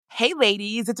Hey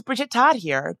ladies, it's Bridget Todd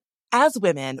here. As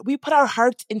women, we put our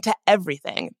hearts into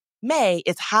everything. May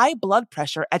is High Blood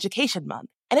Pressure Education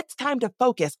Month, and it's time to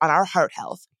focus on our heart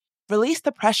health. Release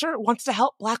the Pressure wants to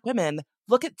help Black women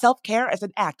look at self-care as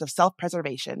an act of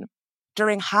self-preservation.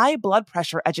 During High Blood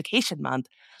Pressure Education Month,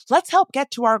 let's help get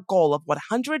to our goal of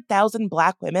 100,000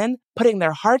 Black women putting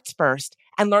their hearts first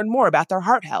and learn more about their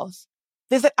heart health.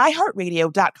 Visit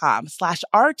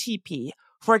iHeartRadio.com/RTP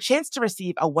for a chance to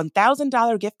receive a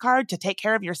 $1,000 gift card to take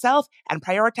care of yourself and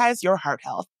prioritize your heart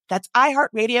health. That's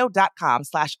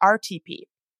iHeartRadio.com/RTP.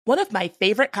 One of my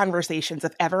favorite conversations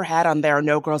I've ever had on There Are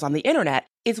No Girls on the Internet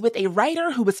is with a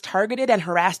writer who was targeted and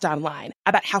harassed online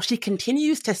about how she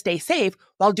continues to stay safe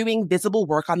while doing visible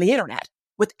work on the internet.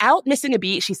 Without missing a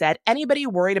beat, she said, anybody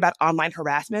worried about online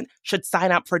harassment should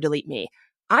sign up for Delete Me.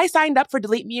 I signed up for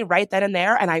Delete Me right then and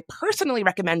there, and I personally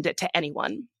recommend it to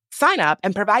anyone. Sign up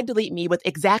and provide Delete Me with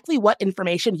exactly what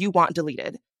information you want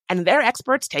deleted, and their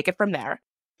experts take it from there.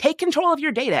 Take control of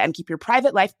your data and keep your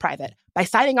private life private by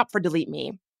signing up for Delete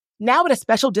Me. Now at a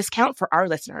special discount for our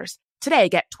listeners. Today,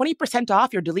 get 20%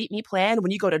 off your Delete Me plan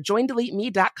when you go to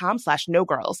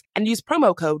joindeleteme.com/nogirls and use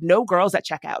promo code NOGIRLS at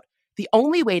checkout. The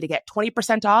only way to get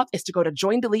 20% off is to go to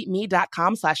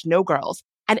joindeleteme.com/nogirls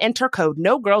and enter code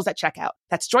NOGIRLS at checkout.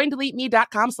 That's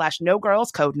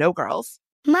joindeleteme.com/nogirls, code NOGIRLS.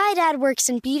 My dad works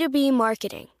in B2B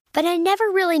marketing, but I never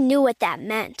really knew what that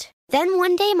meant. Then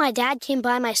one day my dad came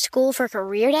by my school for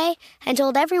career day and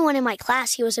told everyone in my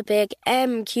class he was a big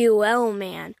MQL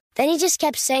man. Then he just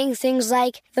kept saying things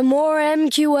like, the more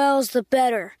MQLs, the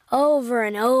better, over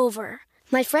and over.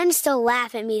 My friends still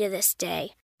laugh at me to this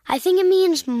day. I think it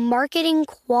means marketing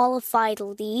qualified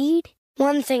lead.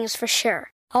 One thing's for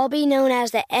sure, I'll be known as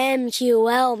the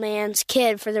MQL man's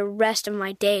kid for the rest of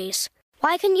my days.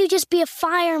 Why couldn't you just be a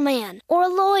fireman or a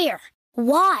lawyer?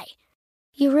 Why?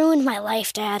 You ruined my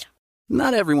life, Dad.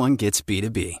 Not everyone gets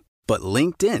B2B, but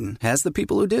LinkedIn has the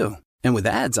people who do. And with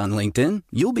ads on LinkedIn,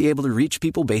 you'll be able to reach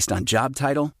people based on job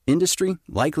title, industry,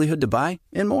 likelihood to buy,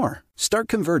 and more. Start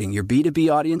converting your B2B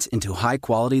audience into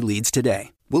high-quality leads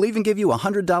today. We'll even give you a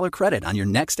 $100 credit on your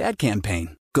next ad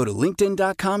campaign. Go to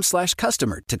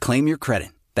linkedin.com/customer to claim your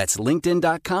credit. That's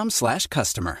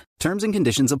linkedin.com/customer. Terms and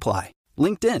conditions apply.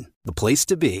 LinkedIn, the place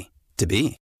to be, to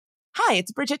be. Hi,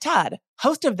 it's Bridget Todd,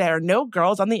 host of There Are No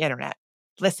Girls on the Internet.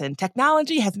 Listen,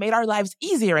 technology has made our lives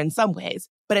easier in some ways,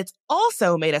 but it's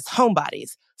also made us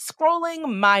homebodies,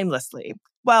 scrolling mindlessly.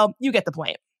 Well, you get the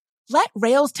point. Let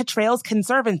Rails to Trails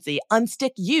Conservancy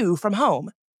unstick you from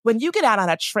home. When you get out on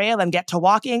a trail and get to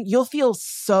walking, you'll feel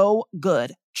so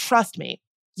good. Trust me.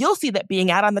 You'll see that being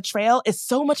out on the trail is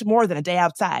so much more than a day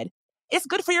outside. It's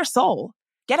good for your soul.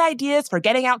 Get ideas for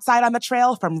getting outside on the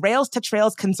trail from Rails to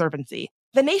Trails Conservancy,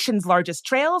 the nation's largest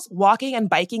trails, walking, and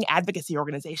biking advocacy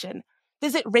organization.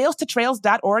 Visit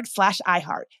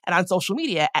railstotrails.org/iHeart and on social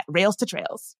media at Rails to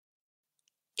Trails.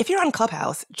 If you're on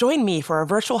Clubhouse, join me for a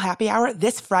virtual happy hour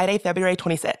this Friday, February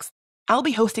 26th. I'll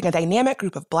be hosting a dynamic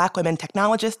group of Black women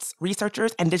technologists,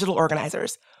 researchers, and digital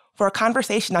organizers for a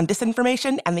conversation on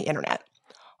disinformation and the internet.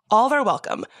 All are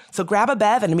welcome, so grab a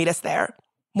bev and meet us there.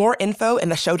 More info in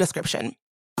the show description.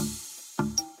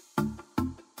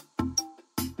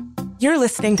 You're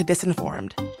listening to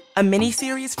Disinformed, a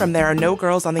mini-series from There Are No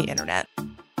Girls on the Internet.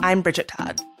 I'm Bridget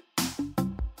Todd.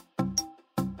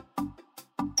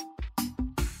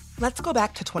 Let's go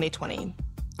back to 2020.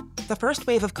 The first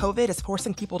wave of COVID is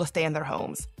forcing people to stay in their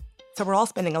homes, so we're all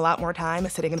spending a lot more time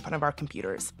sitting in front of our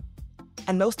computers.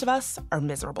 And most of us are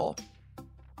miserable.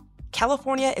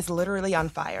 California is literally on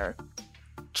fire.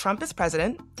 Trump is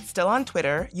president, still on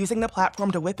Twitter, using the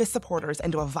platform to whip his supporters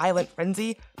into a violent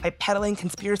frenzy by peddling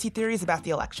conspiracy theories about the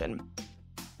election.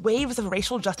 Waves of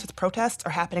racial justice protests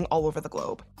are happening all over the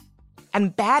globe.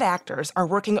 And bad actors are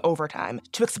working overtime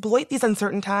to exploit these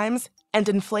uncertain times and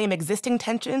inflame existing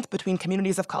tensions between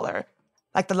communities of color,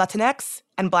 like the Latinx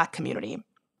and Black community.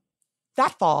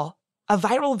 That fall, a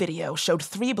viral video showed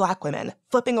 3 Black women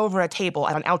flipping over a table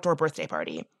at an outdoor birthday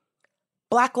party.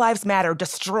 Black Lives Matter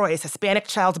destroys Hispanic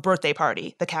child's birthday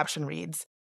party, the caption reads.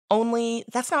 Only,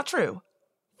 that's not true.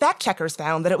 Fact checkers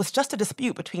found that it was just a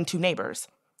dispute between 2 neighbors.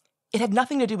 It had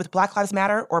nothing to do with Black Lives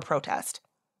Matter or protest.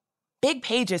 Big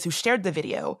pages who shared the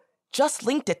video just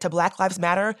linked it to Black Lives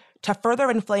Matter to further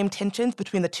inflame tensions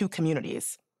between the 2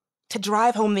 communities, to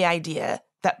drive home the idea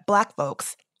that Black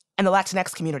folks and the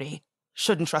Latinx community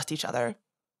shouldn't trust each other.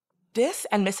 Dis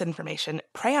and misinformation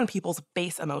prey on people's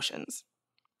base emotions.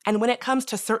 And when it comes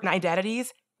to certain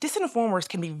identities, disinformers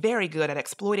can be very good at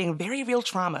exploiting very real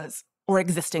traumas or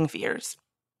existing fears.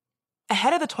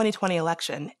 Ahead of the 2020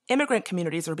 election, immigrant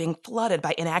communities were being flooded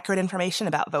by inaccurate information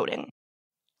about voting.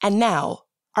 And now,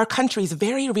 Our country's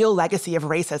very real legacy of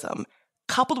racism,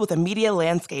 coupled with a media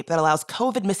landscape that allows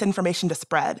COVID misinformation to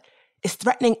spread, is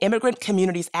threatening immigrant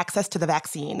communities' access to the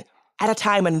vaccine at a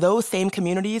time when those same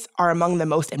communities are among the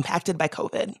most impacted by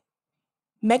COVID.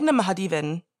 Meghna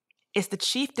Mahadevan is the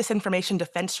Chief Disinformation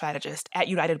Defense Strategist at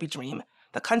United We Dream,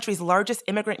 the country's largest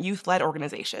immigrant youth-led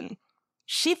organization.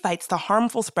 She fights the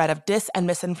harmful spread of dis and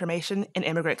misinformation in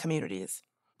immigrant communities.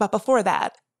 But before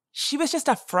that, she was just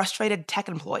a frustrated tech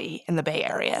employee in the Bay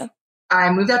Area. I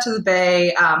moved out to the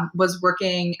Bay, was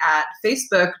working at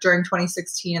Facebook during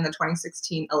 2016 and the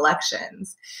 2016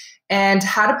 elections, and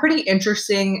had a pretty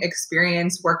interesting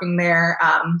experience working there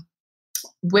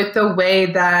with the way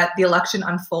that the election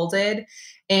unfolded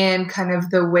and kind of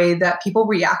the way that people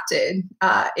reacted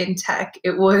in tech.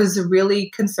 It was really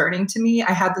concerning to me.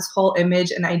 I had this whole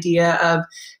image and idea of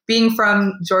being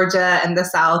from Georgia and the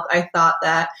South. I thought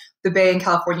that the Bay in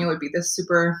California would be this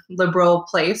super liberal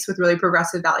place with really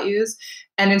progressive values.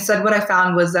 And instead, what I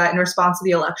found was that in response to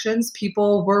the elections,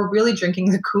 people were really drinking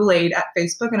the Kool-Aid at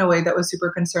Facebook in a way that was super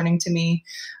concerning to me.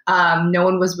 No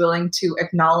one was willing to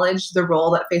acknowledge the role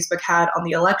that Facebook had on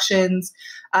the elections.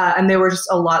 And there were just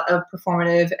a lot of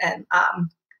performative and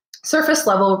surface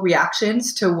level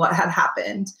reactions to what had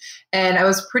happened. And I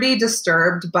was pretty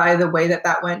disturbed by the way that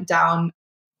that went down.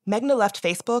 Meghna left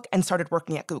Facebook and started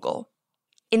working at Google.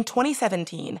 In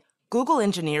 2017, Google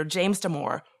engineer James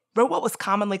Damore wrote what was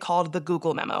commonly called the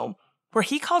Google Memo, where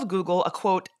he called Google a,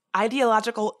 quote,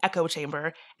 ideological echo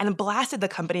chamber and blasted the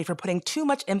company for putting too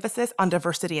much emphasis on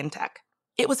diversity in tech.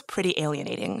 It was pretty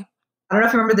alienating. I don't know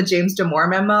if you remember the James Damore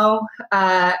memo.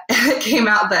 It came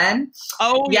out then.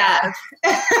 Oh, yeah.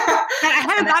 I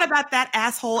haven't thought about that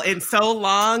asshole in so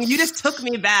long. You just took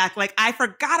me back. Like, I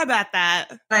forgot about that.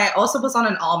 I also was on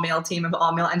an all-male team of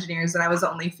all-male engineers, and I was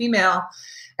the only female.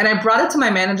 And I brought it to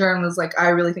my manager and was like, I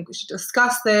really think we should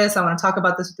discuss this. I want to talk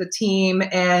about this with the team.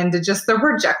 And just the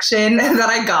rejection that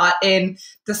I got in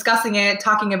discussing it,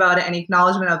 talking about it, and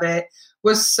acknowledgement of it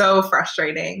was so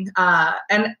frustrating.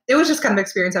 And it was just kind of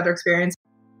experience after experience.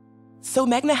 So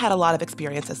Meghna had a lot of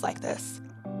experiences like this.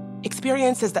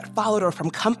 Experiences that followed her from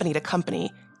company to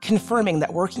company, confirming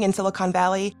that working in Silicon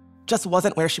Valley just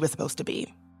wasn't where she was supposed to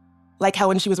be. Like how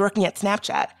when she was working at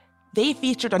Snapchat, they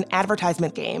featured an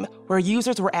advertisement game where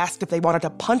users were asked if they wanted to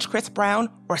punch Chris Brown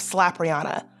or slap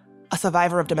Rihanna, a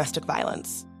survivor of domestic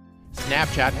violence.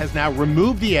 Snapchat has now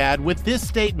removed the ad with this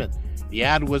statement. The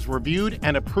ad was reviewed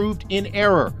and approved in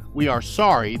error. We are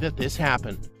sorry that this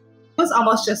happened. It was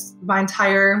almost just my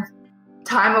entire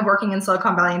time of working in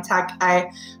Silicon Valley in tech.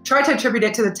 I tried to attribute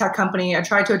it to the tech company. I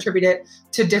tried to attribute it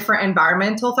to different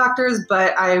environmental factors,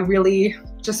 but I really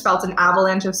just felt an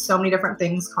avalanche of so many different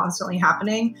things constantly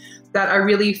happening that I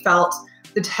really felt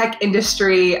the tech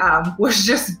industry was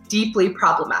just deeply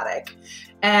problematic.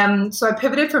 And so I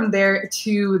pivoted from there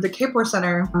to the Kapor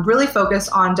Center, really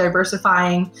focused on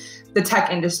diversifying the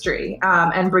tech industry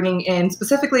and bringing in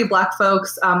specifically Black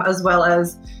folks, as well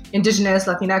as Indigenous,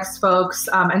 Latinx folks,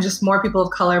 and just more people of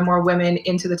color, more women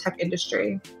into the tech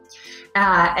industry.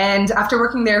 And after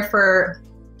working there for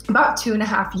about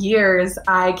 2.5 years,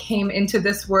 I came into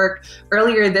this work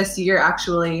earlier this year,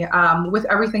 actually, with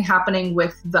everything happening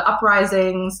with the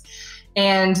uprisings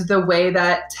and the way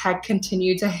that tech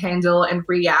continued to handle and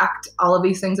react all of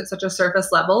these things at such a surface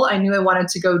level. I knew I wanted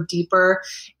to go deeper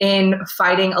in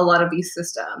fighting a lot of these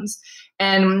systems.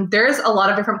 And there's a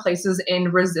lot of different places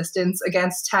in resistance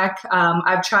against tech.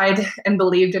 I've tried and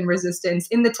believed in resistance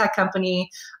in the tech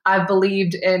company. I've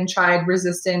believed and tried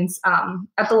resistance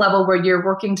at the level where you're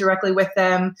working directly with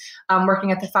them,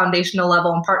 working at the foundational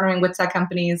level and partnering with tech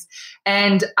companies.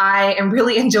 And I am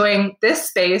really enjoying this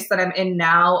space that I'm in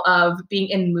now of being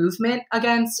in movement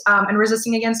against and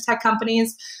resisting against tech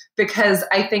companies, because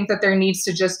I think that there needs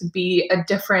to just be a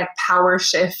different power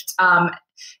shift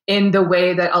in the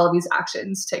way that all of these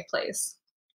actions take place,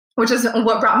 which is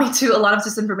what brought me to a lot of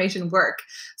disinformation work.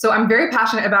 So I'm very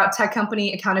passionate about tech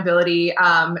company accountability,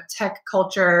 tech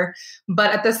culture,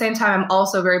 but at the same time, I'm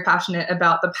also very passionate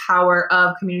about the power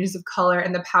of communities of color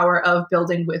and the power of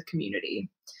building with community.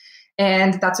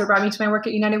 And that's what brought me to my work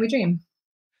at United We Dream.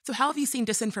 So how have you seen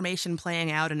disinformation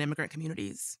playing out in immigrant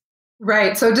communities?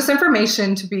 Right. So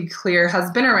disinformation, to be clear,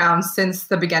 has been around since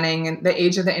the beginning and the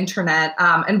age of the internet.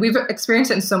 And we've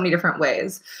experienced it in so many different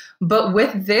ways. But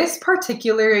with this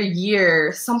particular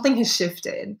year, something has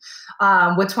shifted.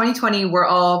 With 2020,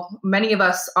 many of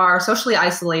us are socially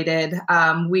isolated.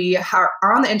 We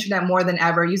are on the internet more than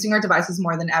ever, using our devices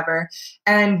more than ever.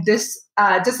 And these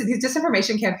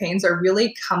disinformation campaigns are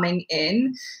really coming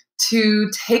in to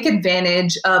take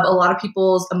advantage of a lot of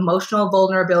people's emotional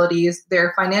vulnerabilities,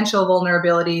 their financial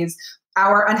vulnerabilities,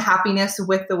 our unhappiness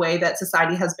with the way that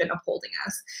society has been upholding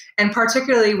us. And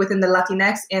particularly within the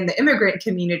Latinx and the immigrant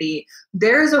community,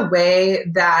 there's a way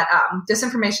that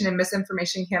disinformation and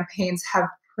misinformation campaigns have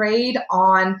preyed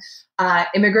on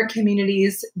immigrant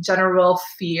communities' general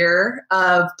fear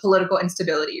of political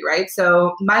instability, right?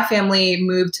 So my family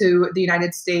moved to the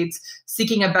United States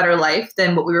seeking a better life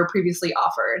than what we were previously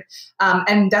offered.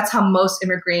 And that's how most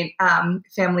immigrant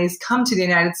families come to the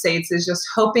United States, is just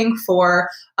hoping for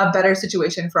a better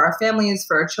situation for our families,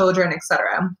 for our children, et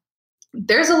cetera.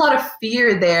 There's a lot of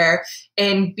fear there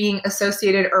in being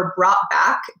associated or brought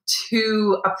back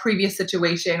to a previous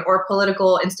situation or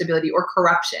political instability or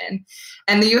corruption.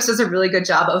 And the US does a really good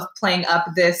job of playing up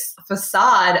this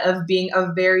facade of being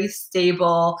a very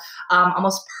stable,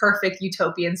 almost perfect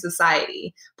utopian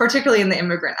society, particularly in the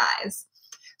immigrant eyes.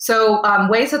 So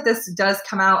ways that this does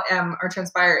come out or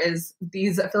transpire is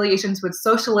these affiliations with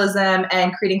socialism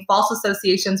and creating false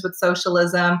associations with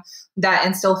socialism that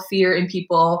instill fear in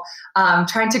people,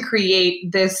 trying to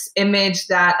create this image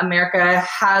that America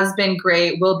has been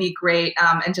great, will be great,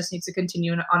 and just needs to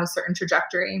continue on a certain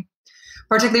trajectory.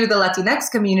 Particularly with the Latinx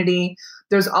community,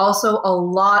 there's also a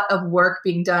lot of work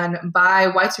being done by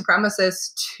white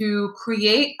supremacists to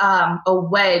create a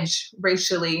wedge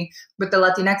racially with the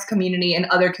Latinx community and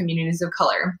other communities of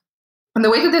color. And the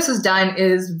way that this is done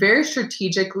is very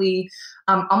strategically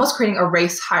almost creating a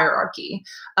race hierarchy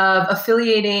of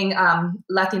affiliating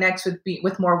Latinx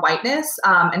with more whiteness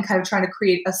and kind of trying to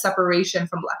create a separation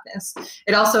from Blackness.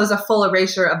 It also is a full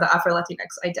erasure of the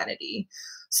Afro-Latinx identity.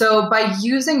 So by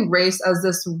using race as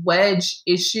this wedge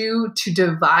issue to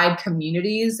divide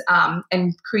communities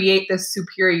and create this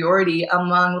superiority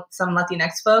among some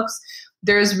Latinx folks,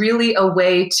 there's really a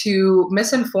way to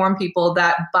misinform people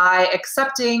that by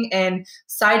accepting and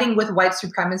siding with white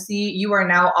supremacy, you are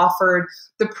now offered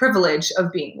the privilege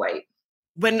of being white.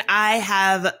 When I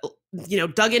have,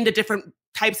 dug into different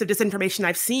types of disinformation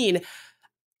I've seen,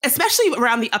 especially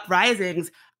around the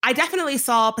uprisings, I definitely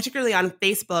saw, particularly on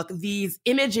Facebook, these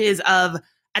images of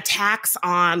attacks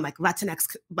on like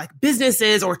Latinx like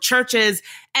businesses or churches,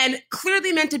 and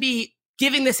clearly meant to be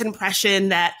giving this impression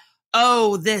that,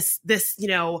 oh, this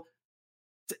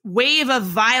wave of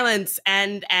violence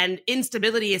and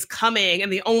instability is coming,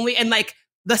 and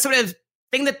the sort of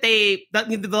thing that the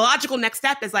logical next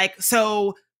step is like,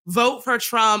 so vote for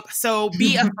Trump, so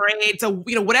be afraid, so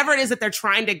whatever it is that they're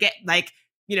trying to get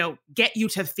get you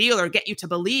to feel or get you to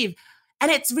believe.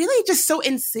 And it's really just so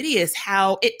insidious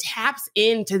how it taps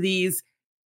into these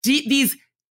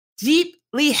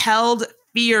deeply held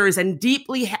fears and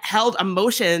deeply held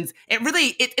emotions.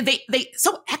 They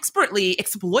so expertly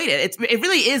exploit it. It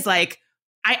really is like,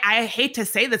 I hate to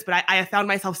say this, but I have found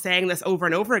myself saying this over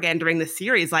and over again during this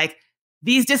series, like,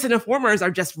 these disinformers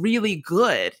are just really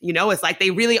good. It's like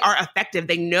they really are effective.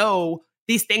 They know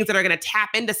these things that are going to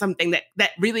tap into something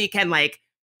that really can like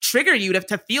trigger you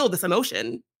to feel this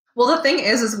emotion. Well, the thing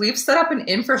is we've set up an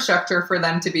infrastructure for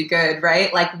them to be good,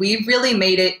 right? Like, we've really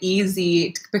made it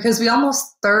easy because we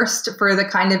almost thirst for the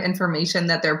kind of information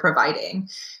that they're providing.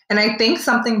 And I think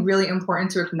something really important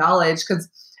to acknowledge, because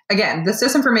again, this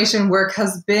disinformation work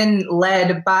has been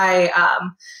led by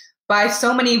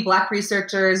so many Black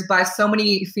researchers, by so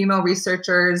many female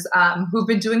researchers who've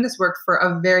been doing this work for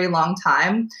a very long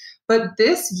time. But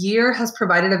this year has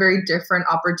provided a very different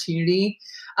opportunity,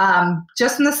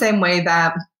 just in the same way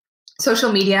that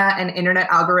social media and internet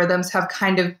algorithms have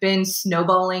kind of been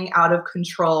snowballing out of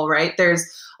control, right? There's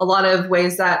a lot of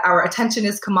ways that our attention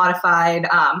is commodified,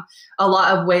 a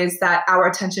lot of ways that our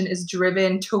attention is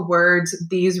driven towards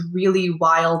these really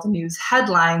wild news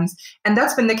headlines. And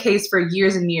that's been the case for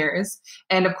years and years.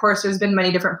 And of course, there's been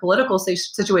many different political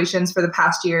situations for the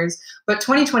past years, but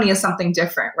 2020 is something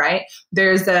different, right?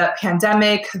 There's the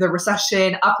pandemic, the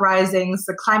recession, uprisings,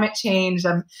 the climate change.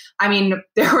 There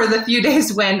were the few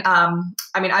days when,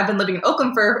 I've been living in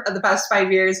Oakland for the past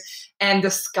 5 years, and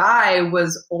the sky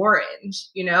was orange.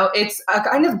 It's a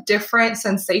kind of different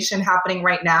sensation happening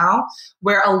right now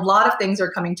where a lot of things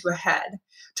are coming to a head,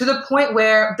 to the point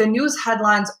where the news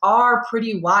headlines are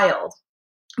pretty wild.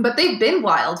 But they've been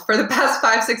wild for the past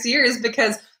 5-6 years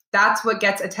because that's what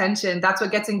gets attention. That's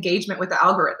what gets engagement with the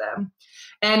algorithm.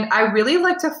 And I really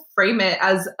like to frame it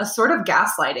as a sort of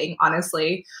gaslighting,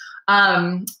 honestly.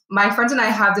 My friends and I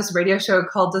have this radio show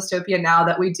called Dystopia Now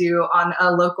that we do on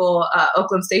a local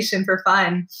Oakland station for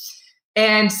fun.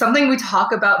 And something we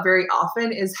talk about very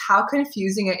often is how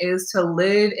confusing it is to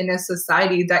live in a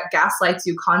society that gaslights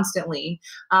you constantly,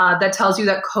 that tells you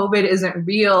that COVID isn't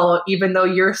real, even though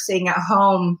you're staying at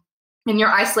home and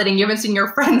you're isolating. You haven't seen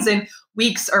your friends in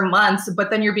weeks or months, but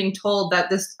then you're being told that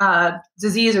this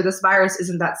disease or this virus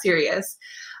isn't that serious.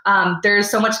 There's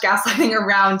so much gaslighting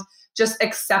around just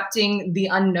accepting the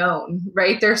unknown,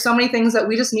 right? There's so many things that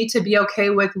we just need to be okay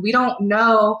with. We don't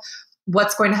know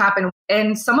what's going to happen.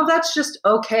 And some of that's just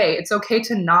okay. It's okay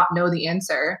to not know the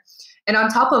answer. And on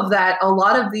top of that, a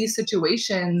lot of these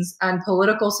situations and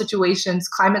political situations,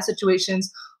 climate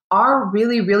situations are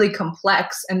really, really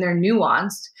complex and they're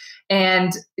nuanced.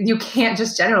 And you can't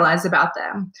just generalize about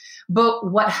them. But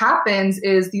what happens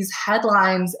is these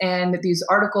headlines and these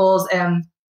articles and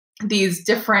these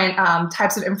different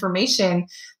types of information,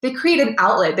 they create an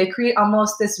outlet. They create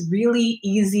almost this really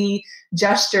easy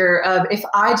gesture of, if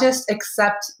I just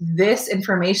accept this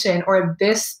information or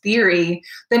this theory,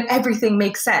 then everything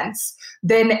makes sense.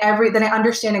 Then I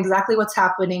understand exactly what's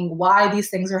happening, why these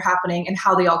things are happening, and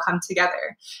how they all come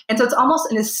together. And so it's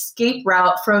almost an escape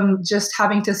route from just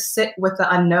having to sit with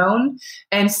the unknown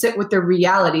and sit with the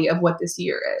reality of what this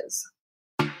year is.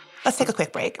 Let's take a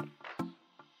quick break.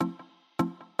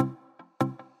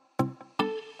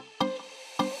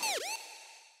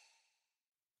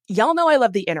 Y'all know I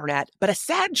love the internet, but a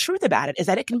sad truth about it is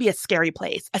that it can be a scary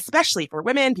place, especially for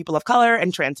women, people of color,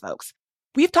 and trans folks.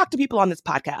 We've talked to people on this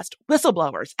podcast,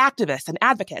 whistleblowers, activists, and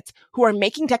advocates who are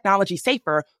making technology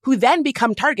safer, who then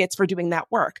become targets for doing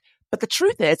that work. But the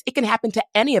truth is, it can happen to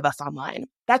any of us online.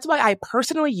 That's why I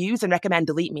personally use and recommend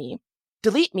Delete Me.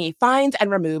 Delete Me finds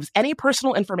and removes any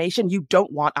personal information you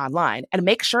don't want online and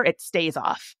makes sure it stays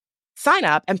off. Sign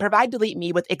up and provide Delete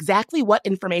Me with exactly what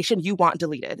information you want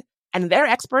deleted, and their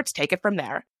experts take it from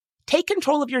there. Take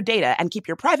control of your data and keep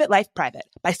your private life private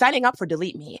by signing up for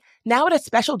Delete Me, now at a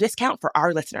special discount for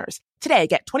our listeners. Today,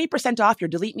 get 20% off your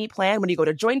Delete Me plan when you go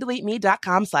to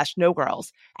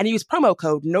joindeleteme.com/nogirls and use promo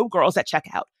code NOGIRLS at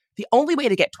checkout. The only way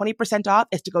to get 20% off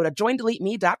is to go to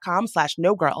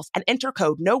joindeleteme.com/nogirls and enter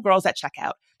code NOGIRLS at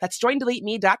checkout. That's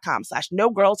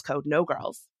joindeleteme.com/nogirls, code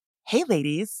NOGIRLS. Hey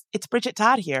ladies, it's Bridget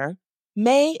Todd here.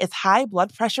 May is High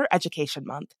Blood Pressure Education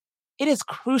Month. It is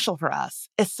crucial for us,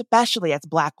 especially as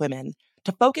Black women,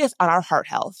 to focus on our heart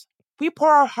health. We pour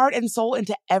our heart and soul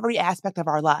into every aspect of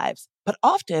our lives, but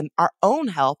often our own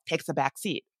health takes a back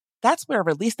seat. That's where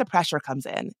Release the Pressure comes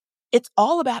in. It's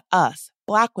all about us,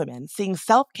 Black women, seeing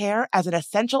self-care as an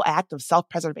essential act of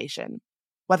self-preservation.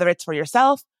 Whether it's for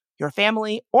yourself, your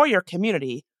family, or your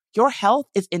community, your health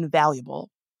is invaluable.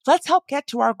 Let's help get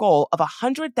to our goal of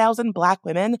 100,000 Black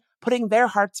women putting their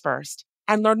hearts first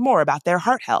and learn more about their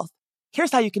heart health.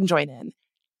 Here's how you can join in.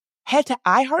 Head to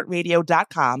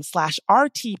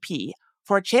iHeartRadio.com/RTP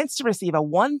for a chance to receive a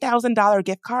 $1,000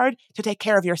 gift card to take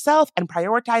care of yourself and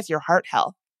prioritize your heart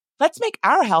health. Let's make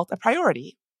our health a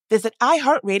priority. Visit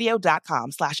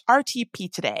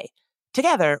iHeartRadio.com/RTP today.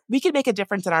 Together, we can make a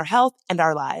difference in our health and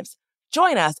our lives.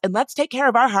 Join us and let's take care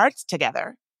of our hearts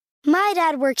together. My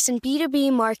dad works in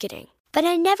B2B marketing, but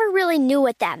I never really knew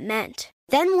what that meant.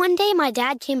 Then one day, my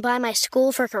dad came by my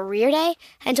school for career day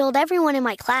and told everyone in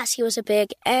my class he was a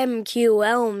big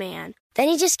MQL man. Then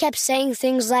he just kept saying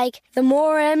things like, the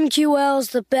more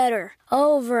MQLs, the better,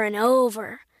 over and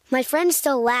over. My friends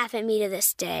still laugh at me to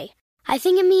this day. I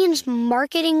think it means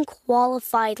marketing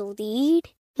qualified lead.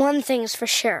 One thing's for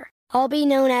sure, I'll be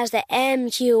known as the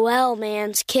MQL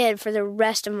man's kid for the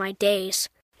rest of my days.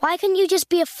 Why couldn't you just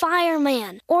be a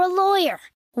fireman or a lawyer?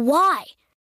 Why?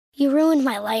 You ruined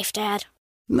my life, Dad.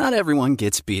 Not everyone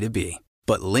gets B2B,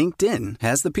 but LinkedIn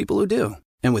has the people who do.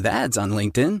 And with ads on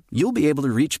LinkedIn, you'll be able to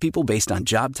reach people based on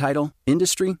job title,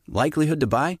 industry, likelihood to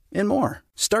buy, and more.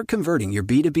 Start converting your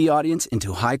B2B audience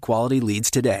into high-quality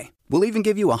leads today. We'll even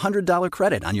give you a $100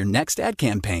 credit on your next ad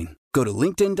campaign. Go to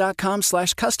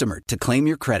linkedin.com/customer to claim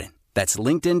your credit. That's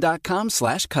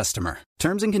linkedin.com/customer.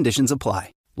 Terms and conditions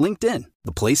apply. LinkedIn,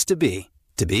 the place to be,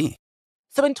 to be.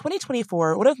 So in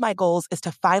 2024, one of my goals is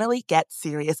to finally get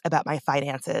serious about my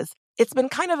finances. It's been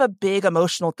kind of a big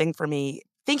emotional thing for me.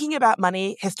 Thinking about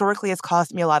money historically has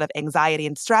caused me a lot of anxiety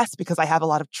and stress because I have a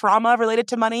lot of trauma related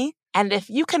to money. And if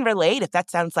you can relate, if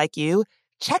that sounds like you,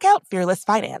 check out Fearless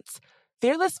Finance.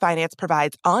 Fearless Finance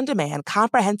provides on-demand,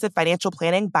 comprehensive financial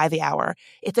planning by the hour.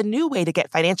 It's a new way to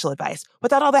get financial advice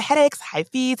without all the headaches, high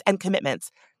fees, and commitments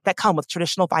that come with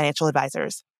traditional financial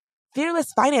advisors.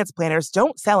 Fearless Finance planners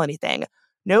don't sell anything.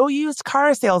 No used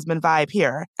car salesman vibe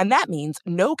here, and that means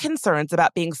no concerns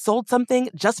about being sold something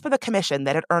just for the commission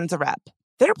that it earns a rep.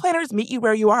 Their planners meet you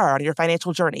where you are on your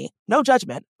financial journey. No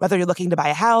judgment, whether you're looking to buy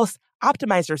a house,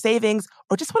 optimize your savings,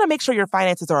 or just want to make sure your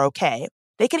finances are okay.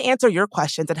 They can answer your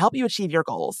questions and help you achieve your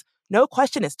goals. No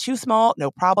question is too small, no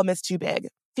problem is too big.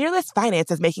 Fearless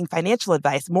Finance is making financial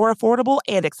advice more affordable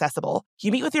and accessible.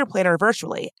 You meet with your planner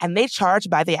virtually, and they charge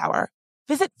by the hour.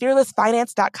 Visit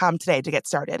fearlessfinance.com today to get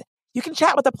started. You can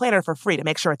chat with a planner for free to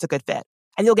make sure it's a good fit.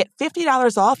 And you'll get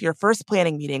 $50 off your first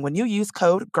planning meeting when you use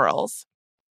code GIRLS.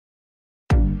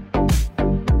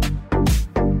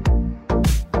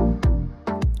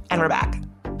 And we're back.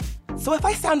 So if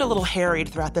I sound a little harried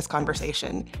throughout this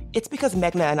conversation, it's because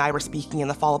Meghna and I were speaking in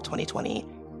the fall of 2020,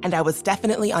 and I was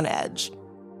definitely on edge.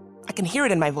 I can hear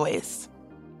it in my voice.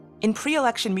 In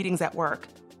pre-election meetings at work,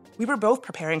 we were both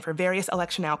preparing for various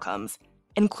election outcomes,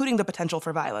 including the potential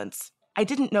for violence. I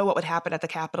didn't know what would happen at the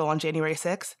Capitol on January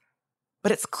 6th,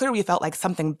 but it's clear we felt like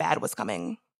something bad was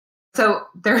coming. So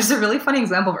there's a really funny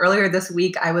example. Earlier this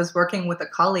week, I was working with a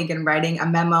colleague and writing a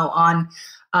memo on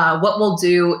what we'll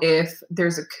do if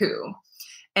there's a coup.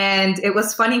 And it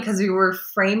was funny because we were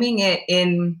framing it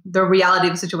in the reality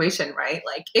of the situation, right?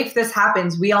 Like, if this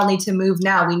happens, we all need to move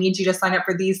now. We need you to sign up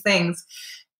for these things.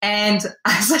 And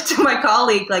I said to my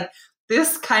colleague, like,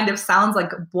 this kind of sounds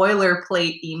like a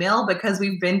boilerplate email because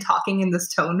we've been talking in this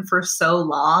tone for so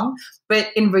long. But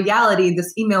in reality,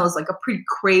 this email is like a pretty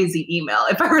crazy email.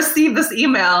 If I received this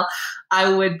email,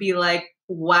 I would be like,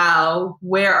 wow,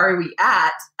 where are we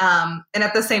at? And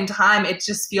at the same time, it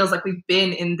just feels like we've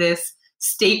been in this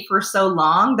state for so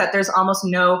long that there's almost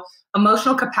no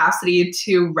emotional capacity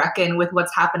to reckon with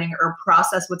what's happening or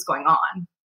process what's going on.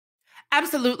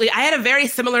 Absolutely. I had a very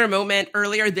similar moment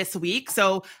earlier this week.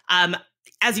 So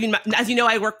as you know,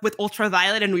 I work with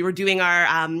Ultraviolet, and we were doing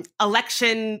our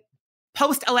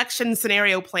post-election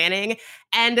scenario planning.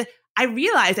 And I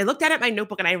looked at my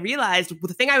notebook and I realized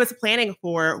the thing I was planning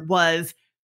for was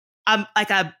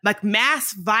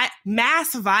mass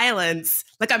violence,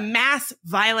 like a mass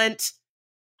violent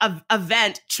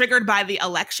event triggered by the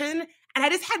election. And I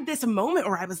just had this moment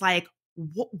where I was like,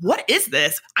 what is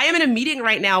this? I am in a meeting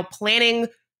right now planning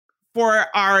for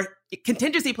our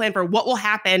contingency plan for what will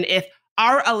happen if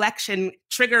our election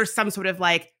triggers some sort of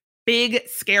like big,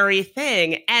 scary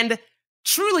thing. And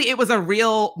truly, it was a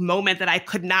real moment that I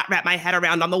could not wrap my head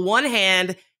around. On the one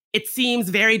hand, it seems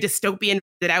very dystopian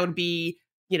that I would be,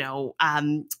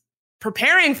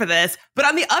 preparing for this. But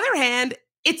on the other hand,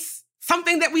 it's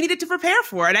something that we needed to prepare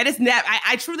for. And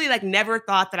I truly never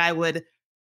thought that I would,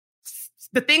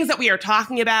 the things that we are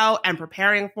talking about and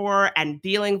preparing for and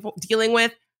dealing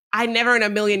with, I never in a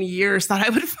million years thought I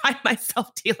would find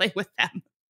myself dealing with them.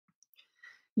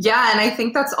 Yeah, and I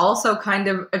think that's also kind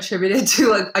of attributed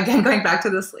to, again, going back to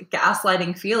this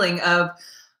gaslighting feeling of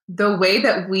the way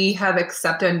that we have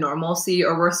accepted normalcy,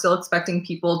 or we're still expecting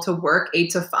people to work 8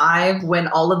 to 5 when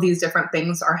all of these different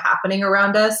things are happening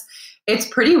around us. It's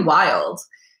pretty wild.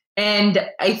 And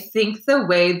I think the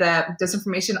way that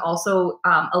disinformation also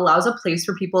allows a place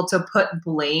for people to put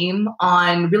blame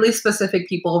on really specific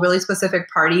people, really specific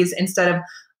parties, instead of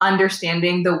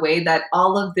understanding the way that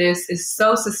all of this is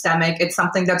so systemic. It's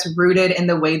something that's rooted in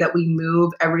the way that we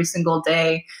move every single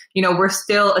day. We're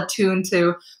still attuned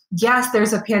to, yes,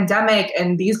 there's a pandemic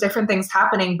and these different things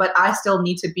happening, but I still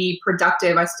need to be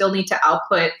productive. I still need to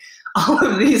output all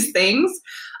of these things.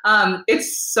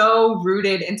 It's so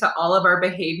rooted into all of our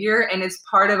behavior, and it's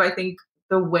part of, I think,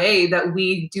 the way that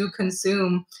we do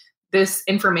consume this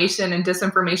information and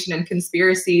disinformation and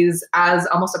conspiracies as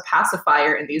almost a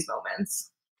pacifier in these moments.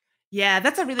 Yeah,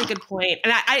 that's a really good point.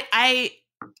 And I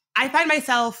find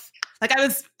myself, I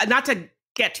was, not to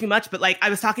get too much, but I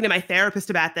was talking to my therapist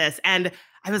about this, and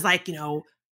I was like,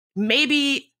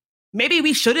 maybe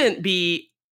we shouldn't be,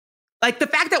 the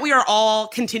fact that we are all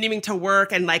continuing to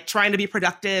work and trying to be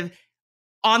productive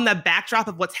on the backdrop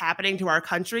of what's happening to our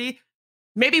country,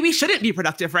 maybe we shouldn't be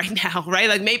productive right now,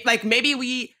 right? Maybe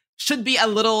we should be a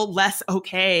little less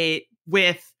okay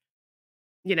with,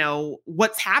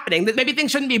 what's happening. That maybe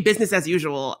things shouldn't be business as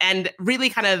usual, and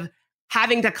really kind of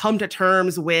having to come to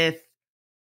terms with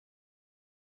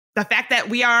the fact that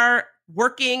we are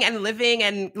working and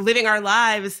living our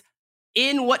lives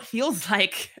in what feels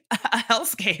like a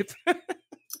hellscape.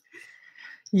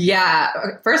 Yeah.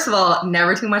 First of all,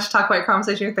 never too much talk about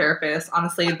conversation with your therapist.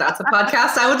 Honestly, that's a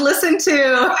podcast I would listen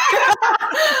to.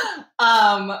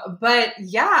 But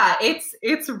yeah,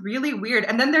 it's really weird.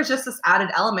 And then there's just this added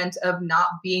element of not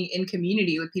being in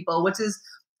community with people, which is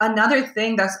another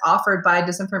thing that's offered by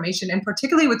disinformation, and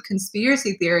particularly with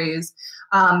conspiracy theories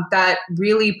that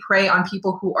really prey on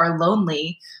people who are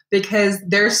lonely, because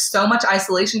there's so much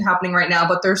isolation happening right now,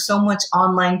 but there's so much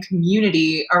online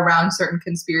community around certain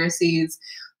conspiracies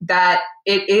that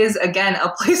it is, again, a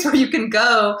place where you can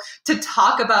go to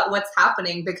talk about what's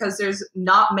happening, because there's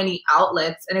not many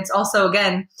outlets. And it's also,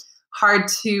 again, hard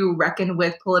to reckon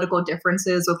with political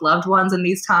differences with loved ones in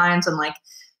these times, and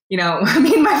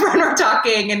me and my friend were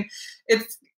talking, and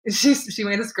she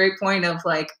made this great point of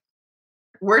like,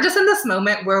 we're just in this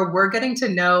moment where we're getting to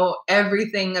know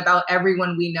everything about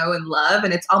everyone we know and love.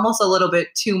 And it's almost a little bit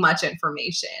too much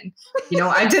information.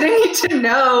 I didn't need to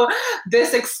know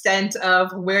this extent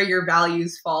of where your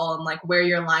values fall and like where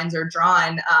your lines are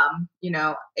drawn.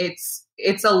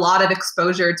 It's a lot of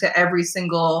exposure to every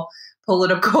single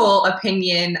political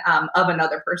opinion of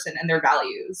another person and their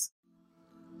values.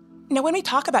 When we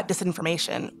talk about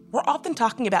disinformation, we're often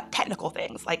talking about technical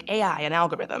things like AI and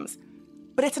algorithms.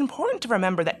 But it's important to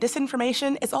remember that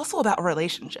disinformation is also about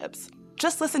relationships.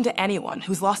 Just listen to anyone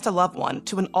who's lost a loved one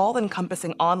to an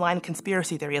all-encompassing online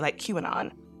conspiracy theory like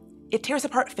QAnon. It tears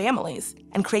apart families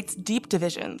and creates deep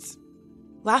divisions.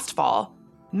 Last fall,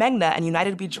 Meghna and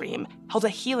United We Dream held a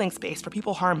healing space for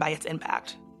people harmed by its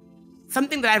impact.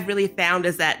 Something that I've really found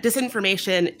is that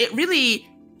disinformation, it really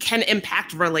can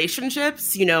impact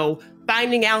relationships.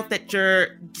 Finding out that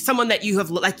you're someone that you have,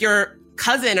 like your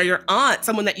cousin or your aunt,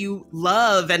 someone that you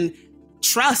love and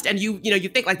trust, and you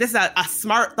think like, this is a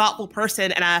smart, thoughtful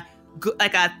person and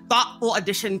a thoughtful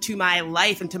addition to my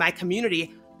life and to my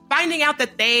community. Finding out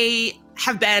that they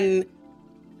have been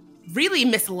really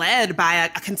misled by a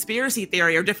conspiracy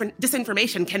theory or different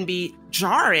disinformation can be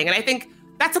jarring. And I think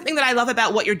that's something that I love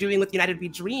about what you're doing with United We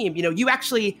Dream. You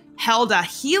actually held a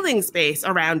healing space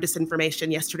around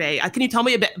disinformation yesterday. Can you tell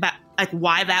me a bit about like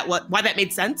why that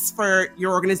made sense for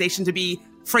your organization to be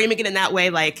framing it in that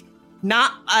way, like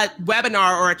not a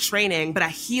webinar or a training, but a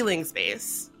healing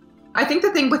space? I think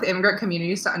the thing with immigrant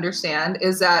communities to understand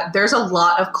is that there's a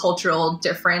lot of cultural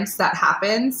difference that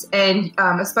happens. And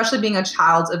especially being a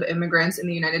child of immigrants in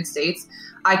the United States,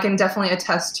 I can definitely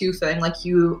attest to feeling like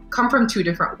you come from two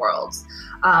different worlds.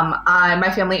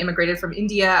 My family immigrated from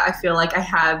India. I feel like I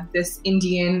have this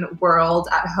Indian world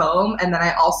at home, and then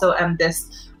I also am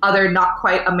this other not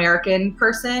quite American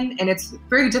person, and it's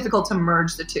very difficult to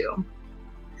merge the two.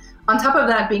 On top of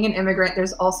that, being an immigrant,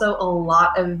 there's also a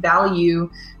lot of value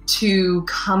to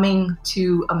coming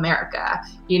to America.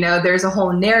 There's a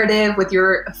whole narrative with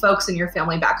your folks and your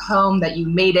family back home that you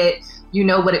made it. You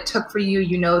know what it took for you.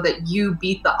 You know that you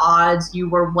beat the odds. You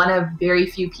were one of very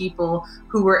few people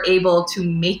who were able to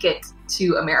make it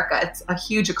to America. It's a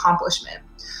huge accomplishment.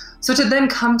 So to then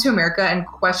come to America and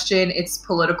question its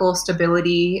political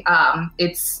stability,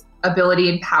 its ability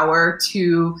and power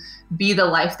to be the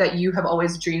life that you have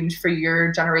always dreamed for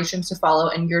your generations to follow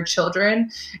and your children,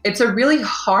 it's a really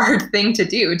hard thing to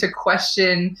do, to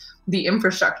question the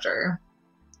infrastructure.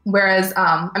 Whereas,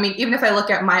 even if I look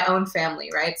at my own family,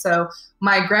 right? So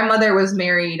my grandmother was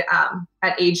married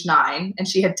at age 9, and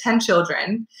she had 10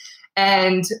 children.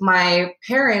 And my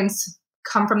parents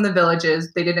come from the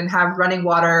villages. They didn't have running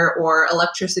water or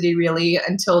electricity really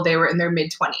until they were in their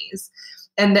mid-20s.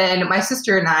 And then my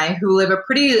sister and I, who live a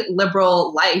pretty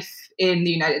liberal life in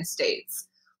the United States.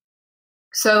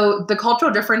 So the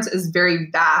cultural difference is very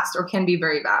vast, or can be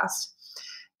very vast.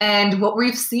 And what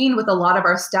we've seen with a lot of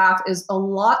our staff is a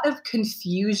lot of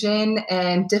confusion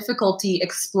and difficulty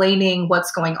explaining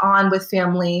what's going on with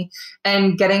family,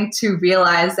 and getting to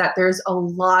realize that there's a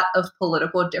lot of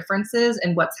political differences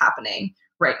in what's happening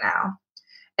right now.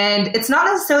 And it's not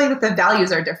necessarily that the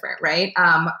values are different, right?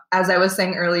 As I was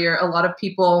saying earlier, a lot of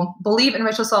people believe in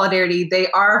racial solidarity.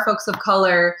 They are folks of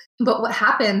color. But what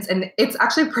happens, and it's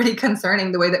actually pretty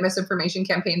concerning the way that misinformation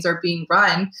campaigns are being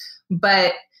run,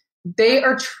 but they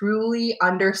are truly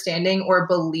understanding or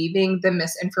believing the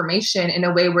misinformation in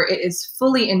a way where it is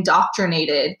fully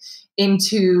indoctrinated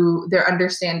into their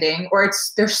understanding, or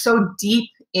they're so deep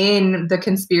in the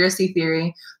conspiracy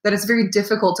theory that it's very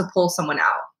difficult to pull someone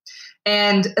out.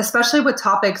 And especially with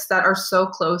topics that are so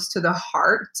close to the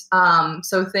heart.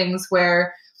 So things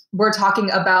where we're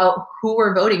talking about who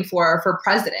we're voting for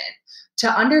president. To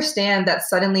understand that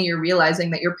suddenly you're realizing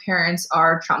that your parents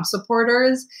are Trump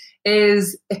supporters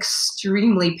is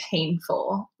extremely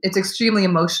painful. It's extremely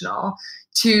emotional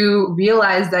to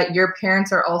realize that your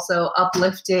parents are also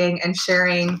uplifting and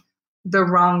sharing the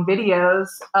wrong videos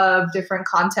of different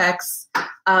contexts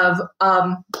of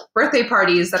birthday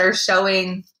parties that are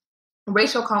showing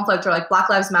racial conflict or like Black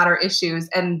Lives Matter issues,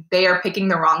 and they are picking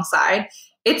the wrong side.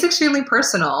 It's extremely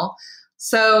personal.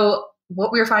 So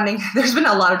what we're finding, there's been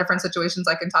a lot of different situations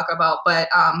I can talk about, but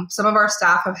some of our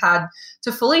staff have had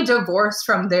to fully divorce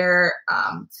from their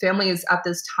families at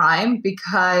this time,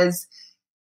 because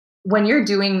when you're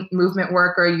doing movement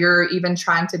work or you're even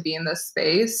trying to be in this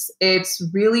space, it's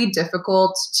really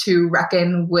difficult to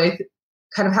reckon with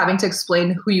kind of having to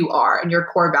explain who you are and your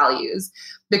core values.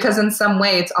 Because in some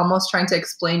way, it's almost trying to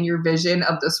explain your vision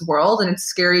of this world. And it's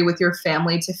scary with your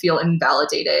family to feel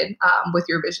invalidated with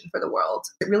your vision for the world.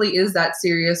 It really is that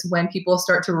serious when people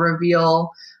start to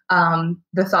reveal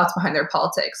the thoughts behind their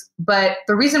politics. But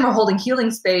the reason we're holding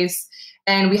Healing Space,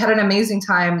 and we had an amazing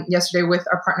time yesterday with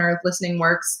our partner Listening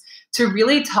Works, to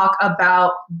really talk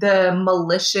about the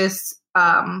malicious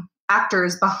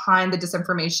actors behind the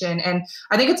disinformation. And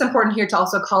I think it's important here to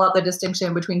also call out the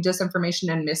distinction between disinformation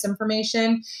and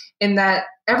misinformation, in that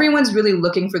everyone's really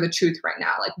looking for the truth right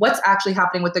now. Like, what's actually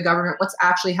happening with the government? What's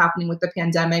actually happening with the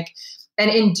pandemic? And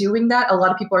in doing that, a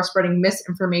lot of people are spreading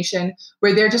misinformation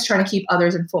where they're just trying to keep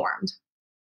others informed.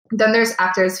 Then there's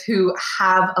actors who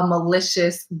have a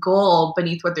malicious goal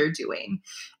beneath what they're doing.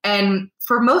 And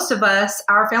for most of us,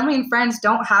 our family and friends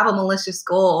don't have a malicious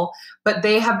goal, but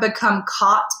they have become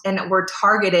caught and were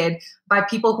targeted by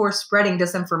people who are spreading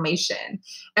disinformation.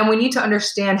 And we need to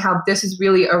understand how this is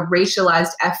really a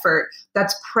racialized effort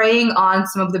that's preying on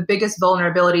some of the biggest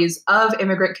vulnerabilities of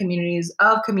immigrant communities,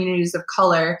 of communities of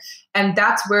color. And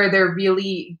that's where they're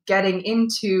really getting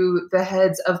into the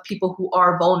heads of people who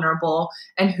are vulnerable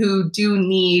and who do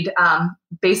need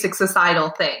basic societal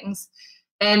things.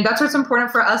 And that's what's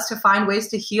important for us to find ways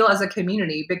to heal as a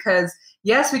community, because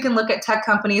yes, we can look at tech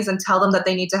companies and tell them that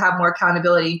they need to have more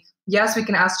accountability. Yes, we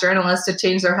can ask journalists to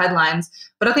change their headlines.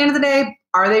 But at the end of the day,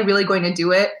 are they really going to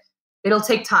do it? It'll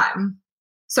take time.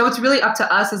 So it's really up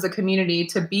to us as a community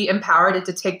to be empowered and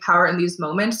to take power in these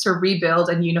moments to rebuild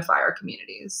and unify our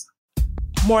communities.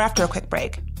 More after a quick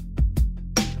break.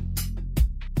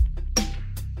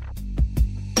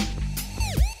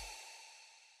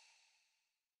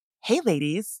 Hey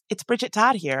ladies, it's Bridget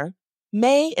Todd here.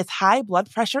 May is High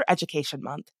Blood Pressure Education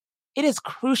Month. It is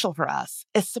crucial for us,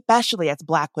 especially as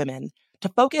Black women, to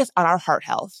focus on our heart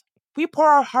health. We pour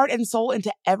our heart and soul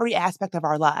into every aspect of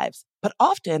our lives, but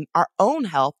often our own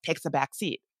health takes a back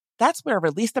seat. That's where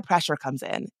Release the Pressure comes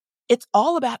in. It's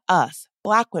all about us,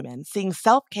 Black women, seeing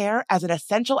self-care as an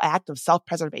essential act of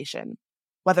self-preservation.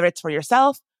 Whether it's for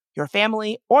yourself, your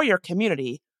family, or your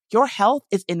community, your health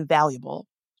is invaluable.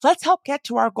 Let's help get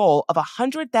to our goal of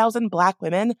 100,000 Black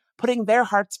women putting their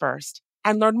hearts first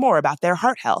and learn more about their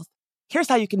heart health. Here's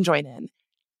how you can join in.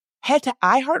 Head to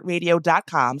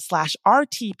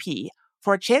iHeartRadio.com/RTP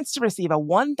for a chance to receive a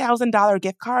 $1,000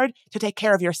 gift card to take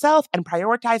care of yourself and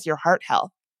prioritize your heart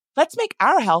health. Let's make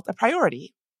our health a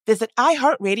priority. Visit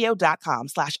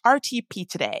iHeartRadio.com/RTP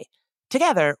today.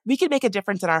 Together, we can make a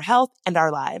difference in our health and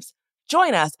our lives.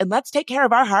 Join us and let's take care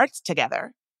of our hearts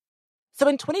together. So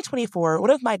in 2024, one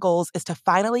of my goals is to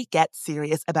finally get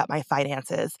serious about my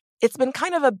finances. It's been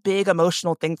kind of a big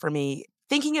emotional thing for me.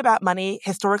 Thinking about money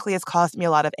historically has caused me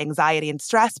a lot of anxiety and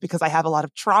stress because I have a lot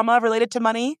of trauma related to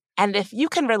money. And if you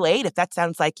can relate, if that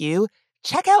sounds like you,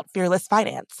 check out Fearless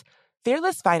Finance.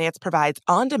 Fearless Finance provides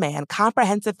on-demand,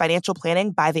 comprehensive financial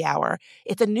planning by the hour.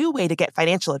 It's a new way to get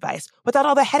financial advice without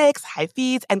all the headaches, high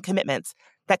fees, and commitments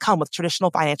that come with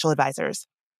traditional financial advisors.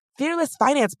 Fearless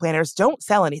Finance planners don't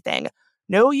sell anything.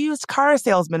 No used car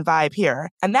salesman vibe here.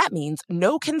 And that means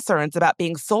no concerns about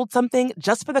being sold something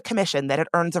just for the commission that it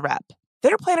earns a rep.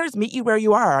 Their planners meet you where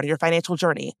you are on your financial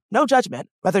journey. No judgment.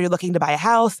 Whether you're looking to buy a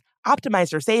house,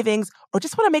 optimize your savings, or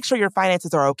just want to make sure your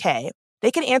finances are okay,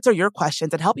 they can answer your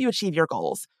questions and help you achieve your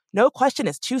goals. No question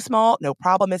is too small. No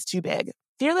problem is too big.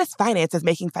 Fearless Finance is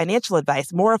making financial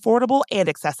advice more affordable and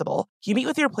accessible. You meet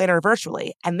with your planner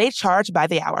virtually, and they charge by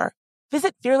the hour.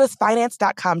 Visit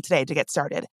fearlessfinance.com today to get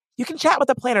started. You can chat with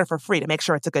a planner for free to make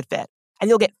sure it's a good fit. And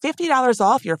you'll get $50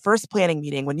 off your first planning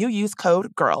meeting when you use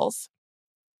code GIRLS.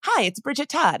 Hi, it's Bridget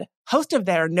Todd, host of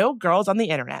There Are No Girls on the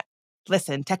Internet.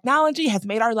 Listen, technology has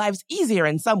made our lives easier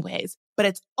in some ways, but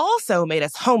it's also made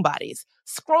us homebodies,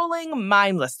 scrolling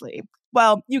mindlessly.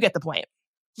 Well, you get the point.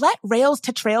 Let Rails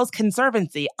to Trails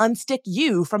Conservancy unstick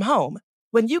you from home.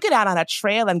 When you get out on a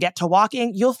trail and get to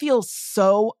walking, you'll feel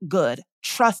so good.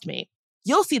 Trust me.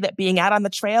 You'll see that being out on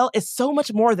the trail is so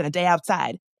much more than a day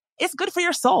outside. It's good for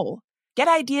your soul. Get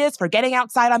ideas for getting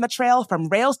outside on the trail from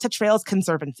Rails to Trails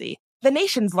Conservancy, the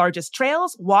nation's largest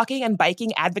trails, walking, and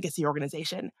biking advocacy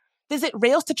organization. Visit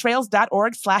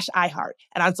railstotrails.org/iHeart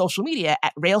and on social media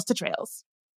at Rails to Trails.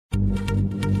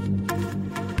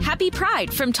 Happy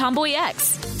Pride from Tomboy X,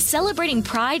 celebrating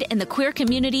pride in the queer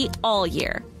community all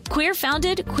year. Queer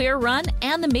founded, queer run,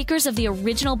 and the makers of the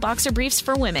original boxer briefs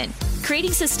for women,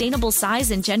 creating sustainable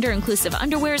size and gender inclusive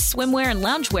underwear, swimwear, and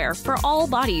loungewear for all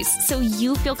bodies so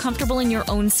you feel comfortable in your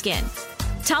own skin.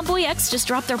 Tomboy X just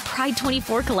dropped their Pride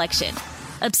 24 collection.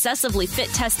 Obsessively fit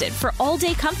tested for all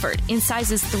day comfort in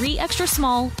sizes 3 extra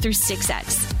small through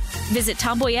 6X. Visit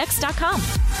tomboyx.com.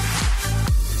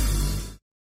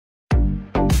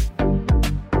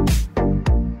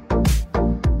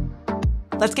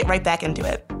 Let's get right back into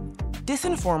it.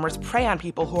 Disinformers prey on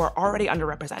people who are already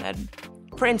underrepresented.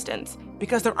 For instance,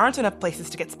 because there aren't enough places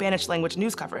to get Spanish language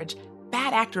news coverage,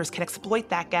 bad actors can exploit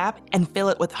that gap and fill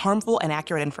it with harmful and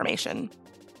inaccurate information.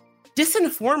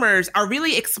 Disinformers are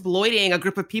really exploiting a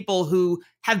group of people who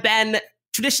have been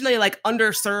traditionally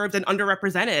underserved and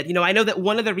underrepresented. I know that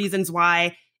one of the reasons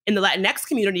why in the Latinx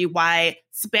community, why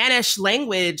Spanish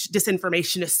language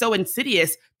disinformation is so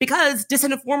insidious, because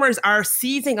disinformers are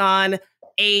seizing on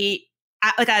a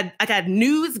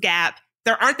news gap.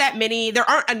 There aren't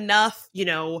enough,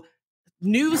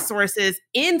 news sources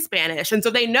in Spanish. And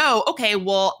so they know, okay,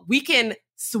 well, we can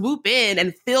swoop in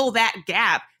and fill that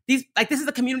gap. This is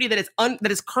a community that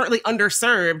is currently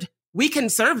underserved. We can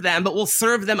serve them, but we'll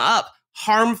serve them up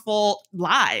harmful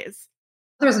lies.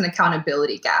 There's an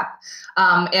accountability gap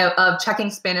of checking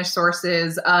Spanish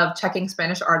sources, of checking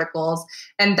Spanish articles.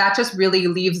 And that just really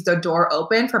leaves the door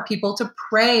open for people to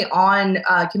prey on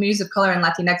communities of color and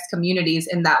Latinx communities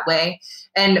in that way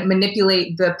and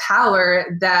manipulate the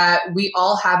power that we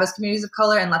all have as communities of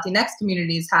color and Latinx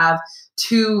communities have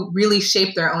to really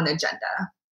shape their own agenda.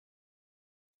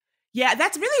 Yeah,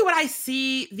 that's really what I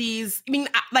see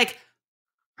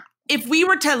if we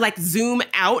were to zoom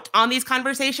out on these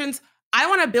conversations, I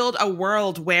want to build a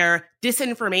world where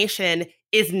disinformation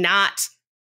is not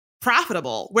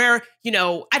profitable, where,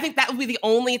 I think that would be the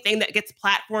only thing that gets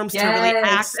platforms to really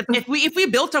act. If we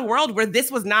built a world where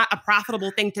this was not a profitable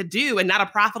thing to do and not a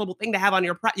profitable thing to have on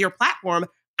your platform,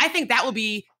 I think that will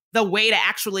be the way to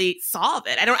actually solve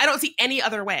it. I don't see any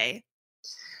other way.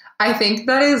 I think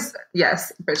that is,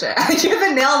 yes, Bridget, you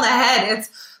have a nail on the head.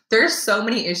 There's so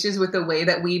many issues with the way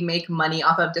that we make money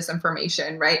off of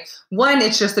disinformation, right? One,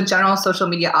 it's just the general social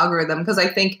media algorithm, because I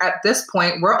think at this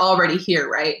point, we're already here,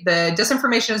 right? The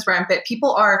disinformation is rampant.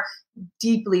 People are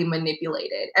deeply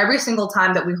manipulated. Every single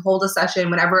time that we hold a session,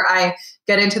 whenever I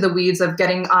get into the weeds of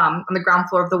getting on the ground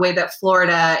floor of the way that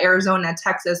Florida, Arizona,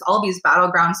 Texas, all these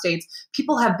battleground states,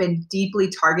 people have been deeply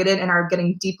targeted and are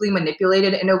getting deeply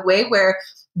manipulated in a way where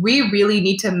we really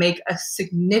need to make a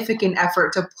significant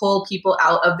effort to pull people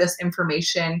out of this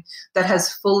information that has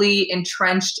fully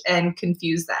entrenched and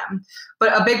confused them.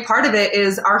 But a big part of it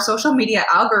is our social media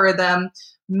algorithm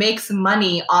makes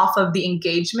money off of the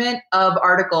engagement of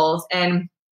articles, and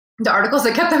the articles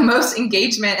that get the most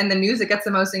engagement and the news that gets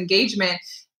the most engagement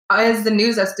is the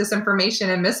news that's disinformation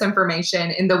and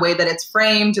misinformation in the way that it's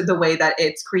framed, the way that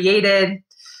it's created.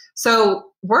 So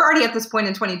we're already at this point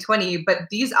in 2020, but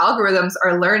these algorithms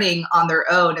are learning on their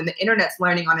own and the internet's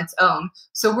learning on its own.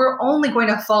 So we're only going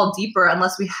to fall deeper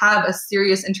unless we have a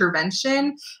serious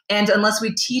intervention and unless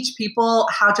we teach people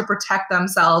how to protect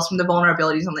themselves from the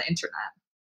vulnerabilities on the internet.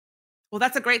 Well,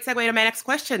 that's a great segue to my next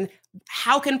question.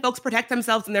 How can folks protect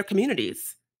themselves in their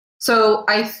communities? So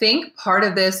I think part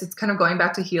of this, it's kind of going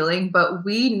back to healing, but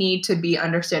we need to be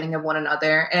understanding of one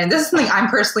another. And this is something I'm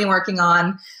personally working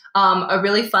on. A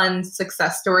really fun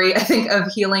success story, I think,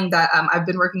 of healing that I've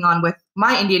been working on with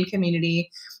my Indian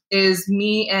community is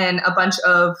me and a bunch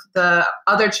of the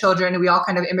other children. We all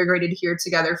kind of immigrated here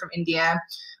together from India.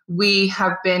 We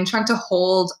have been trying to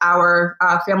hold our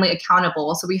family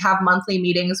accountable. So we have monthly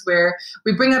meetings where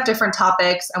we bring up different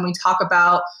topics and we talk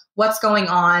about what's going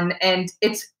on. And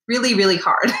it's really, really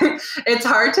hard. It's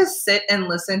hard to sit and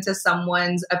listen to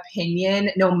someone's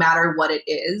opinion, no matter what it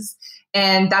is.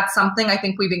 And that's something I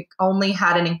think we've only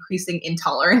had an increasing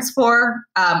intolerance for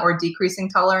or decreasing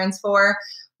tolerance for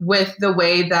with the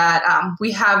way that we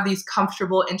have these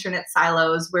comfortable internet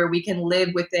silos where we can live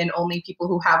within only people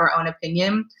who have our own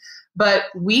opinion. But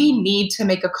we need to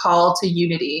make a call to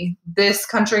unity. This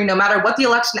country, no matter what the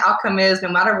election outcome is, no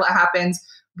matter what happens,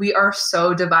 we are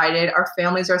so divided. Our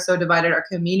families are so divided. Our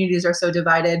communities are so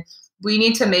divided. We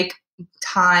need to make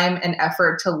time and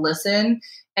effort to listen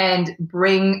and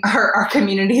bring our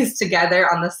communities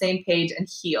together on the same page and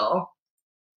heal.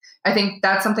 I think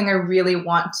that's something I really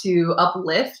want to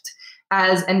uplift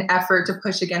as an effort to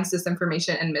push against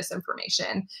disinformation and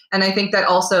misinformation. And I think that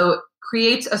also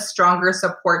creates a stronger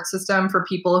support system for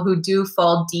people who do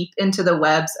fall deep into the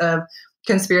webs of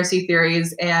conspiracy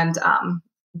theories and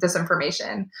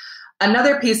disinformation.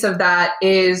 Another piece of that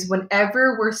is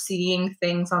whenever we're seeing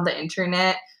things on the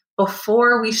internet,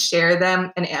 before we share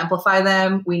them and amplify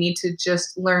them, we need to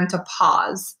just learn to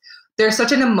pause. There's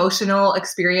such an emotional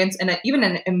experience and even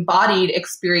an embodied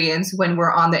experience when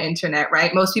we're on the internet,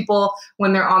 right? Most people,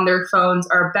 when they're on their phones,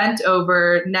 are bent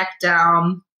over, neck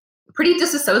down, pretty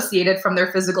disassociated from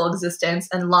their physical existence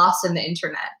and lost in the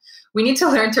internet. We need to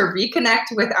learn to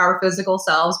reconnect with our physical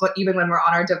selves, even when we're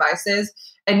on our devices,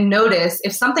 and notice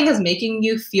if something is making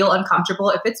you feel uncomfortable,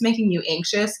 if it's making you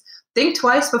anxious, think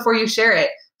twice before you share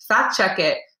it. fact check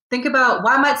it. Think about,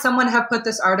 why might someone have put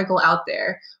this article out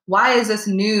there? Why is this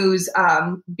news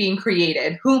being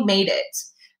created? Who made it?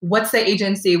 What's the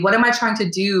agency? What am I trying to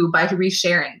do by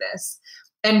resharing this?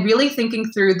 And really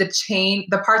thinking through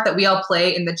the part that we all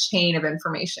play in the chain of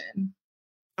information.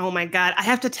 Oh my God. I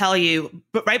have to tell you,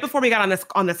 but right before we got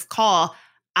on this call,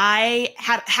 I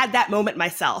had that moment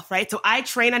myself, right? So I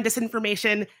train on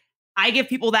disinformation. I give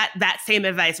people that same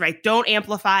advice, right? Don't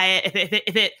amplify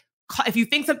it. If you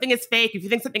think something is fake, if you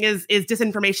think something is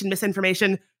disinformation,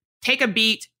 misinformation, take a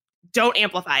beat, don't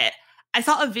amplify it. I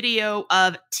saw a video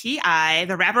of T.I.,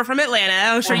 the rapper from Atlanta.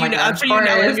 I'm sure you know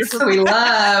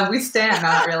him. We stand,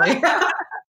 not really.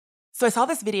 So I saw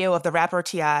this video of the rapper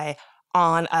T.I.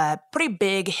 on a pretty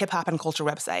big hip hop and culture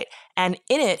website. And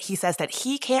in it, he says that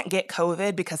he can't get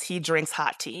COVID because he drinks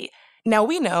hot tea. Now,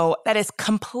 we know that is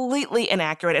completely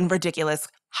inaccurate and ridiculous.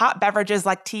 Hot beverages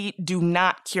like tea do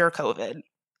not cure COVID.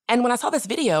 And when I saw this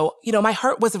video, my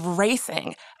heart was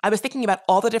racing. I was thinking about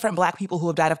all the different Black people who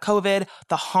have died of COVID,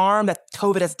 the harm that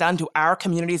COVID has done to our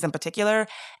communities in particular,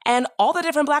 and all the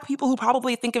different Black people who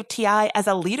probably think of T.I. as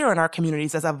a leader in our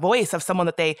communities, as a voice of someone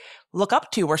that they look up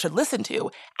to or should listen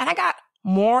to. And I got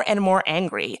more and more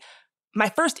angry. My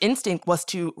first instinct was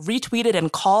to retweet it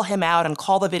and call him out and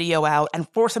call the video out and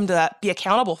force him to be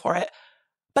accountable for it.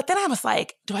 But then I was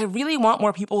like, do I really want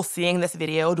more people seeing this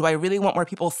video? Do I really want more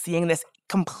people seeing this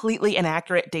completely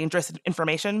inaccurate, dangerous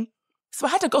information? So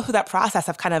I had to go through that process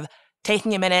of kind of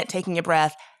taking a minute, taking a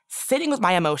breath, sitting with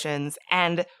my emotions,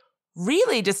 and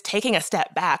really just taking a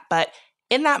step back. But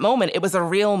in that moment, it was a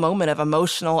real moment of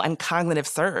emotional and cognitive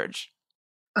surge.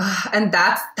 And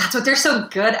that's what they're so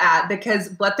good at, because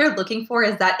what they're looking for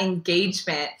is that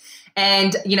engagement.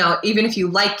 And, even if you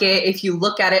like it, if you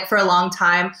look at it for a long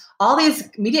time, all these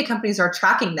media companies are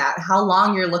tracking that, how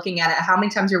long you're looking at it, how many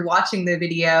times you're watching the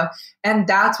video. And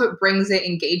that's what brings it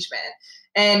engagement.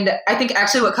 And I think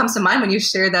actually what comes to mind when you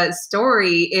share that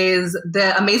story is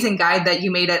the amazing guide that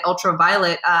you made at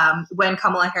Ultraviolet when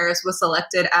Kamala Harris was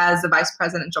selected as the vice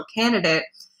presidential candidate.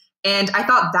 And I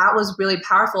thought that was really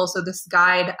powerful. So this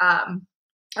guide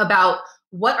about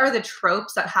what are the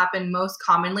tropes that happen most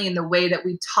commonly in the way that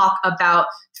we talk about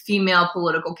female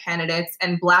political candidates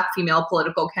and Black female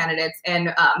political candidates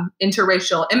and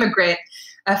interracial immigrant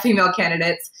female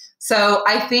candidates. So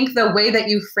I think the way that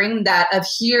you frame that of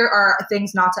here are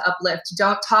things not to uplift.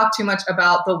 Don't talk too much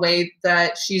about the way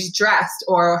that she's dressed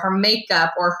or her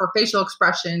makeup or her facial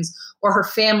expressions or her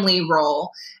family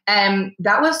role. And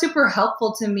that was super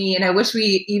helpful to me. And I wish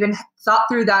we even thought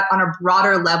through that on a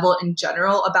broader level in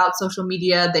general about social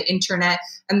media, the internet,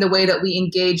 and the way that we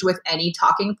engage with any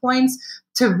talking points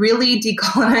to really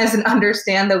decolonize and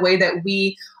understand the way that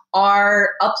we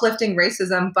are uplifting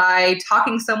racism by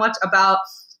talking so much about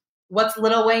what's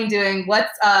Lil Wayne doing,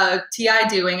 what's T.I.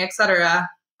 doing, et cetera.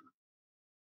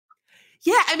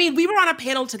 Yeah, I mean, we were on a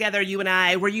panel together, you and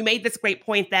I, where you made this great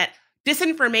point that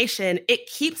disinformation, it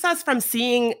keeps us from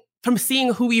seeing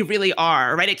who we really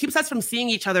are, right? It keeps us from seeing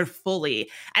each other fully.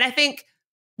 And I think,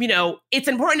 it's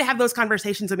important to have those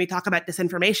conversations when we talk about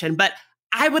disinformation, but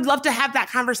I would love to have that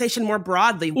conversation more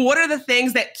broadly. What are the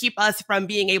things that keep us from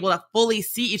being able to fully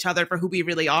see each other for who we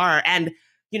really are? And,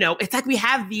 it's like we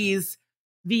have these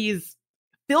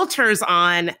filters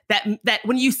on that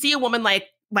when you see a woman like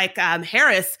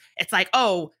Harris, it's like,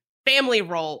 oh, family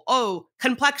role, oh,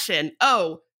 complexion,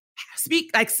 oh,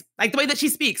 speak like the way that she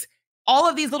speaks. All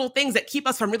of these little things that keep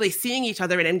us from really seeing each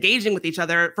other and engaging with each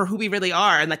other for who we really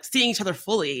are and like seeing each other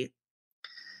fully.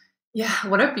 Yeah,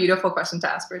 what a beautiful question to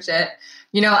ask, Bridget.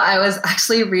 I was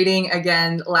actually reading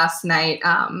again last night.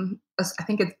 I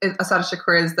think Assata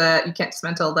Shakur is You Can't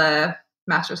Dismantle the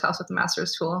Master's House with the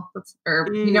Master's Tool.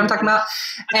 You know what I'm talking about?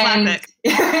 Classic.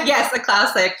 Yes, a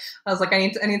classic. I was like, I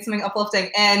need something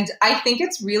uplifting. And I think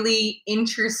it's really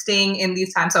interesting in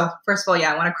these times. So first of all,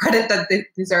 I want to credit that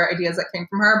these are ideas that came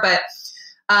from her. But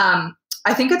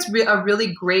I think it's a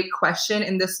really great question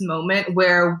in this moment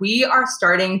where we are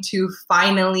starting to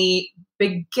finally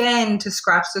begin to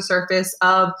scratch the surface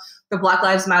of the Black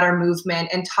Lives Matter movement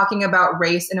and talking about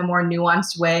race in a more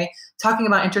nuanced way, talking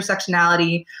about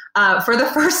intersectionality. For the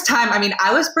first time,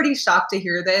 I was pretty shocked to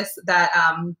hear this, that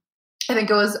I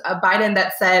think it was Biden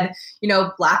that said,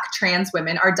 Black trans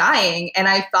women are dying. And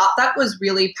I thought that was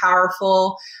really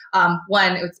powerful.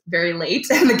 One, it was very late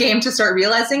in the game to start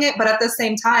realizing it. But at the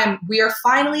same time, we are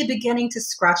finally beginning to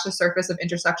scratch the surface of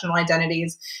intersectional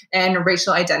identities and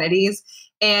racial identities.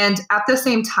 And at the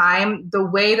same time, the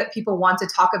way that people want to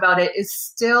talk about it is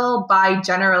still by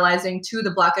generalizing to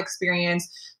the Black experience,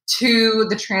 to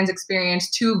the trans experience,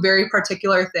 to very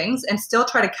particular things, and still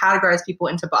try to categorize people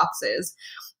into boxes.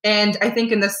 And I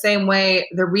think in the same way,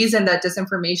 the reason that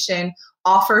disinformation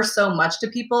offers so much to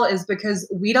people is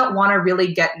because we don't want to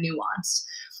really get nuanced.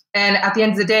 And at the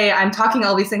end of the day, I'm talking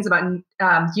all these things about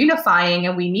unifying,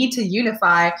 and we need to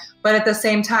unify. But at the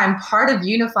same time, part of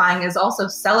unifying is also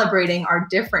celebrating our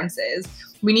differences.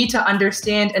 We need to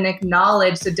understand and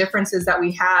acknowledge the differences that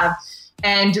we have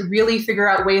and really figure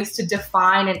out ways to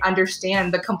define and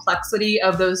understand the complexity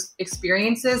of those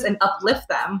experiences and uplift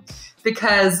them,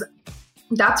 because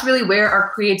that's really where our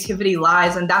creativity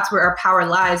lies, and that's where our power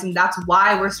lies. And that's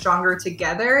why we're stronger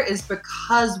together, is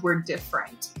because we're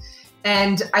different.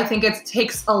 And I think it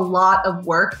takes a lot of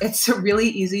work. It's really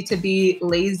easy to be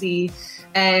lazy.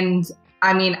 And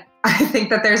I mean, I think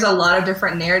that there's a lot of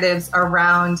different narratives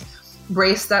around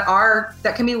race that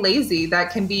can be lazy,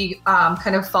 that can be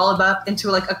kind of followed up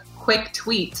into like a quick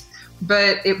tweet.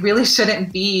 But it really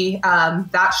shouldn't be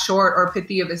that short or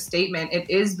pithy of a statement. It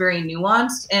is very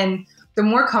nuanced. And the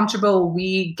more comfortable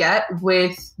we get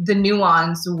with the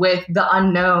nuance, with the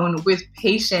unknown, with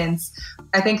patience,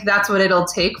 I think that's what it'll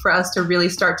take for us to really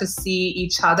start to see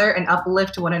each other and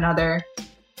uplift one another.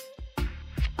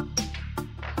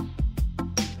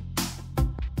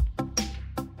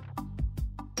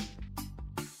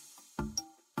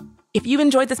 If you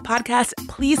enjoyed this podcast,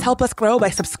 please help us grow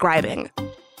by subscribing.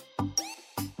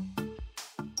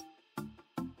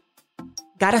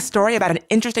 Got a story about an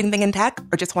interesting thing in tech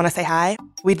or just want to say hi?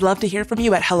 We'd love to hear from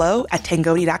you at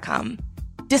hello@tangoti.com.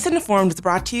 Disinformed is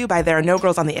brought to you by There Are No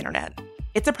Girls on the Internet.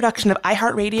 It's a production of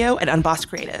iHeartRadio and Unbossed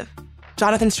Creative.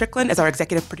 Jonathan Strickland is our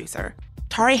executive producer.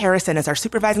 Tari Harrison is our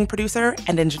supervising producer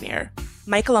and engineer.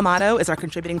 Michael Amato is our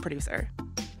contributing producer.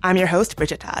 I'm your host,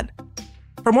 Bridget Todd.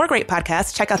 For more great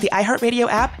podcasts, check out the iHeartRadio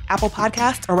app, Apple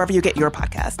Podcasts, or wherever you get your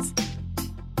podcasts.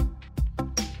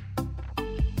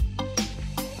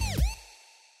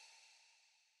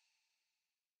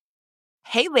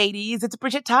 Hey ladies, it's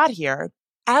Bridget Todd here.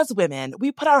 As women,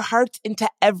 we put our hearts into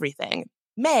everything.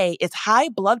 May is High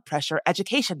Blood Pressure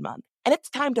Education Month, and it's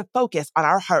time to focus on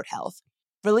our heart health.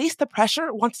 Release the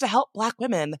Pressure wants to help Black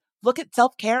women look at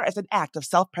self-care as an act of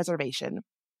self-preservation.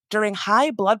 During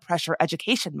High Blood Pressure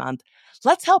Education Month,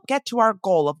 let's help get to our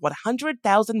goal of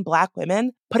 100,000 Black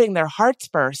women putting their hearts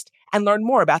first and learn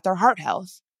more about their heart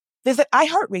health. Visit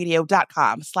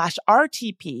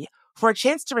iHeartRadio.com/RTP for a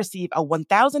chance to receive a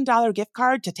 $1,000 gift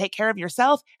card to take care of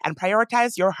yourself and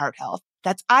prioritize your heart health.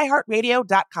 That's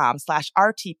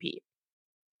iHeartRadio.com/RTP.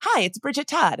 Hi, it's Bridget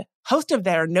Todd, host of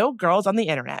There Are No Girls on the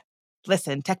Internet.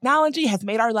 Listen, technology has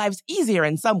made our lives easier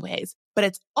in some ways, but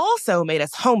it's also made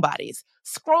us homebodies,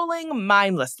 scrolling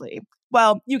mindlessly.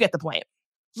 Well, you get the point.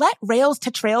 Let Rails to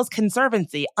Trails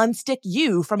Conservancy unstick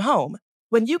you from home.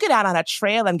 When you get out on a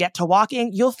trail and get to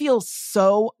walking, you'll feel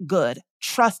so good.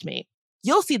 Trust me.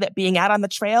 You'll see that being out on the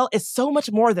trail is so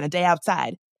much more than a day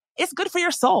outside. It's good for your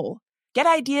soul. Get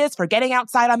ideas for getting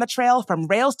outside on the trail from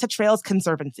Rails to Trails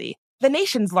Conservancy, the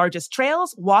nation's largest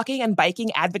trails, walking, and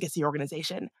biking advocacy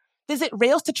organization. Visit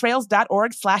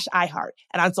railstotrails.org/iHeart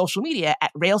and on social media at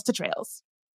Rails to Trails.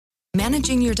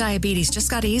 Managing your diabetes just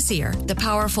got easier. The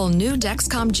powerful new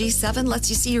Dexcom G7 lets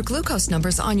you see your glucose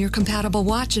numbers on your compatible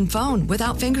watch and phone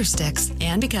without finger sticks.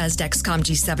 And because Dexcom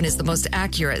G7 is the most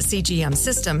accurate CGM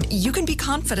system, you can be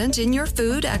confident in your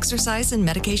food, exercise, and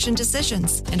medication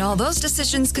decisions. And all those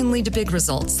decisions can lead to big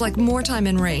results like more time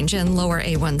in range and lower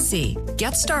A1C.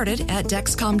 Get started at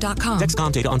Dexcom.com.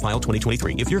 Dexcom data on file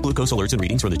 2023. If your glucose alerts and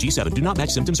readings from the G7 do not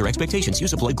match symptoms or expectations,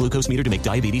 use a blood glucose meter to make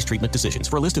diabetes treatment decisions.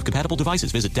 For a list of compatible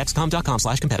devices, visit Dexcom.com/compatibility.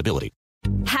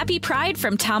 Happy Pride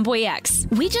from Tomboy X.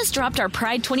 We just dropped our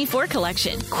Pride 24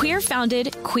 collection. Queer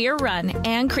founded, queer run,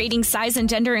 and creating size and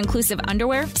gender inclusive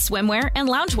underwear, swimwear, and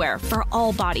loungewear for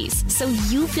all bodies, so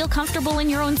you feel comfortable in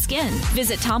your own skin.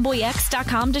 Visit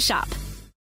tomboyx.com to shop.